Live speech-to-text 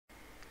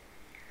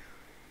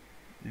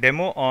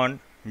Demo on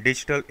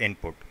digital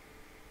input.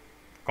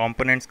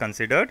 Components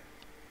considered: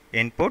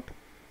 input,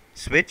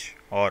 switch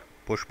or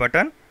push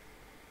button,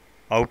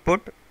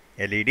 output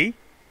LED,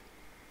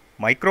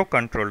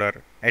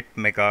 microcontroller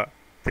Atmega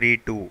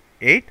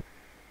 328,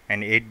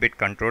 an 8-bit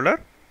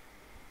controller,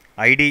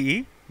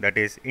 IDE, that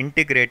is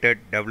Integrated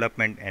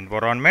Development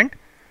Environment,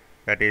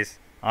 that is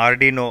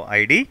Arduino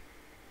IDE,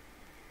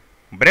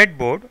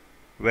 breadboard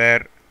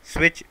where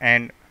switch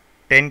and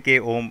 10k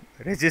ohm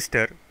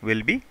resistor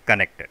will be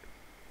connected.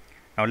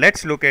 Now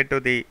let's look into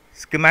the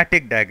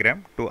schematic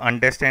diagram to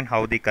understand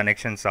how the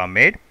connections are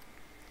made.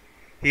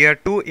 Here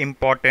two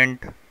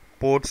important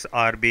ports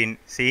are being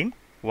seen,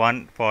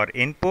 one for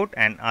input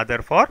and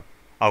other for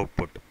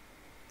output.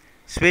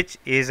 Switch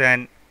is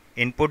an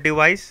input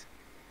device,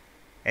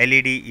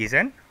 LED is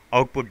an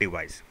output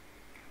device.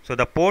 So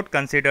the port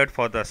considered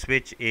for the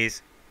switch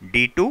is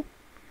D2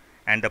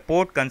 and the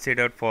port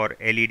considered for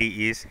LED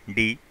is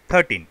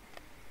D13.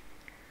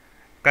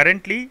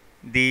 Currently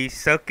the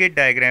circuit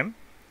diagram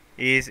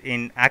is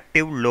in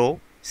active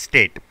low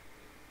state.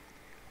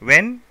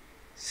 When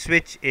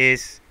switch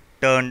is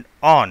turned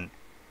on,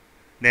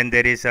 then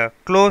there is a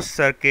closed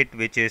circuit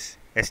which is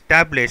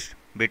established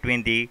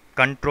between the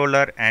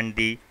controller and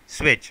the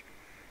switch,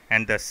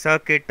 and the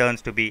circuit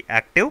turns to be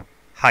active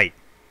high.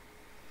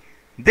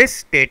 This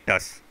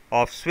status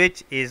of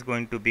switch is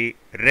going to be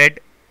read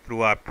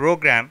through our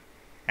program,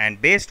 and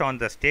based on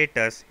the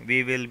status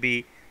we will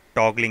be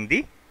toggling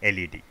the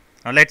LED.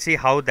 Now let's see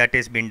how that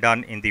is been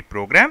done in the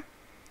program.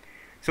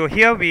 So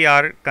here we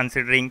are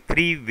considering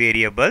three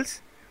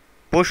variables: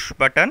 push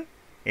button,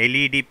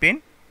 LED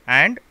pin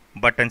and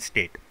button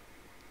state.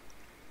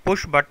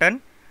 Push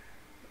button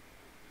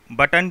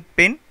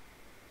pin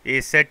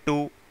is set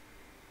to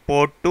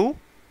port 2,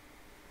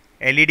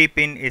 LED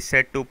pin is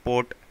set to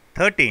port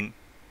 13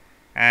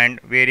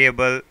 and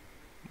variable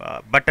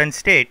button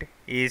state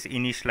is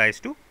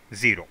initialized to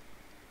 0.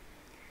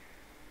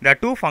 The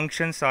two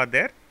functions are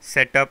there,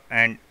 setup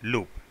and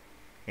loop.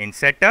 In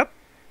setup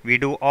we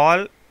do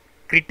all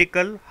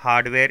critical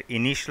hardware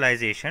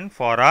initialization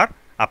for our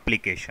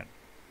application.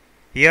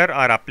 Here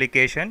our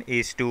application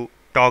is to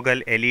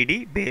toggle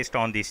LED based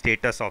on the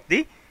status of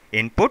the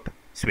input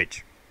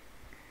switch.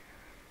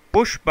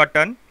 Push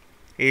button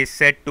is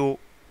set to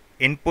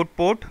input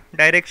port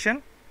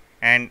direction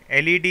and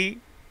LED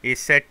is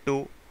set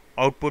to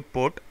output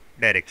port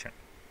direction.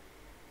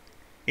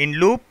 In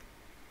loop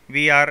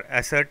we are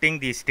asserting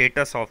the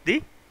status of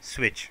the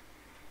switch.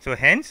 So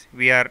hence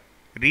we are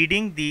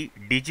reading the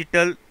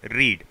digital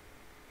read,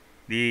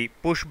 the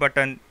push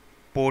button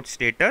port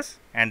status,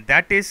 and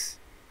that is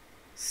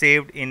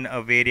saved in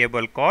a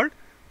variable called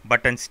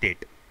button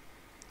state.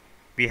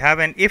 We have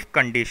an if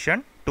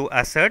condition to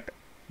assert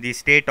the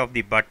state of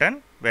the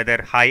button,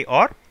 whether high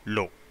or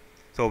low.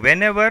 So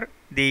whenever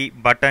the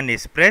button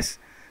is pressed,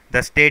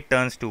 the state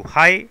turns to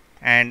high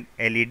and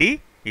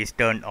LED is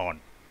turned on.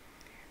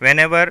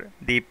 Whenever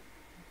the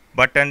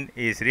button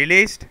is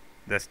released,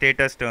 the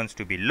status turns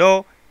to be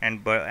low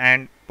and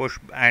push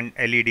and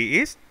LED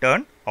is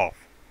turned